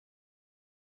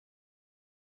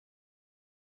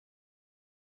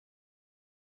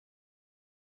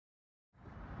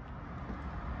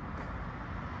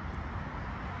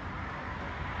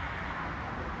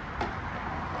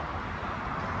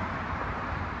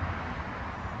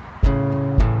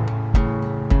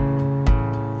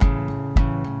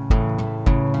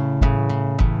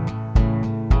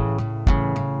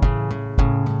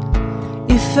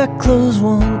I close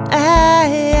one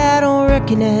eye, I don't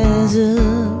recognize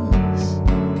us.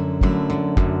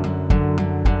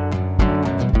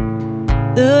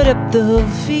 The depth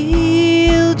of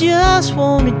field just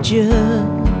won't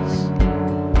adjust.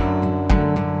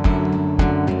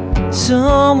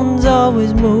 Someone's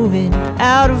always moving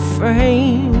out of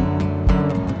frame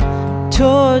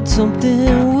towards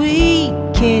something we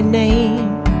can't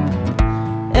name.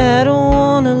 I don't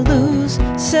wanna lose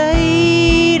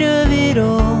sight of it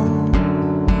all.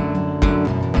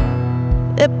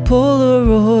 That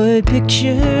Polaroid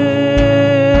picture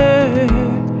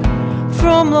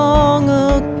from long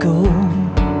ago,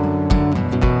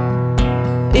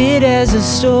 it has a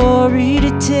story to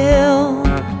tell,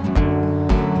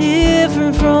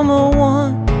 different from the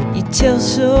one you tell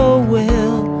so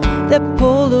well. That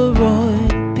Polaroid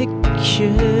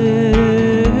picture.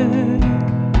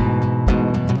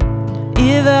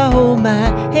 If I hold my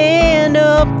hand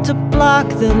up to block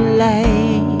the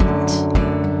light,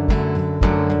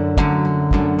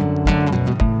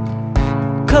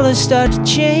 colors start to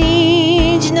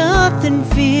change, nothing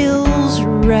feels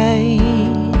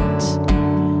right.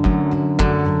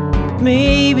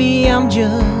 Maybe I'm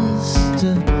just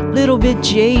a little bit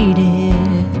jaded,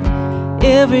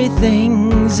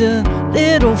 everything's a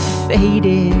little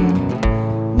faded.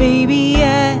 Maybe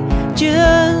I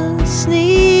just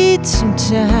need some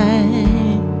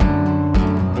time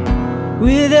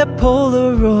with that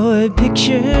Polaroid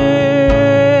picture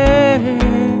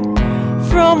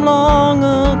from long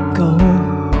ago.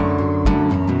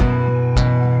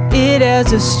 It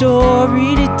has a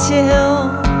story to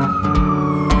tell,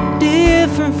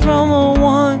 different from the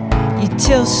one you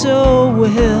tell so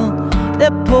well.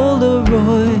 That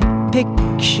Polaroid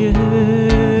picture.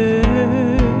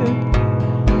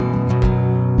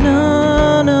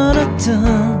 Na na na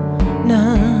na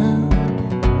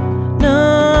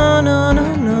na na na na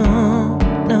na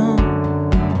na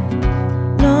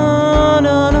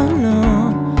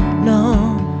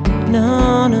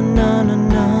na na na na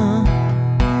na.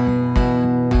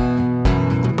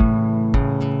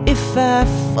 If I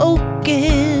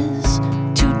focus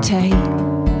too tight,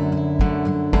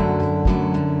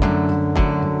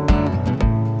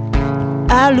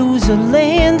 I lose the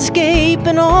landscape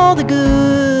and all the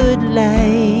good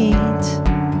light.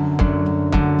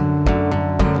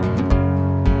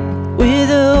 With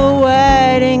a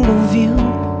wide-angle view,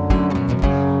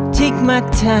 take my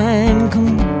time,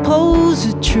 compose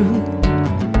the truth.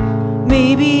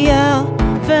 Maybe I'll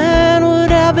find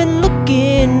what I've been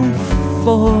looking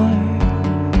for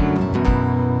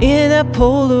in that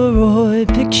Polaroid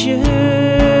picture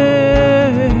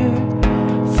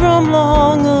from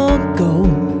long ago.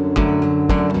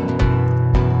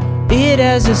 It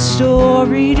has a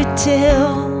story to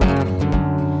tell,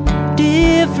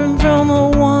 different from the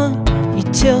one you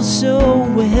tell so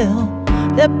well.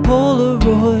 That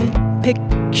Polaroid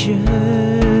picture,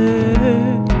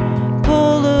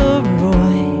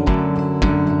 Polaroid,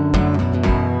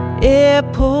 yeah,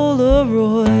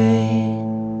 Polaroid.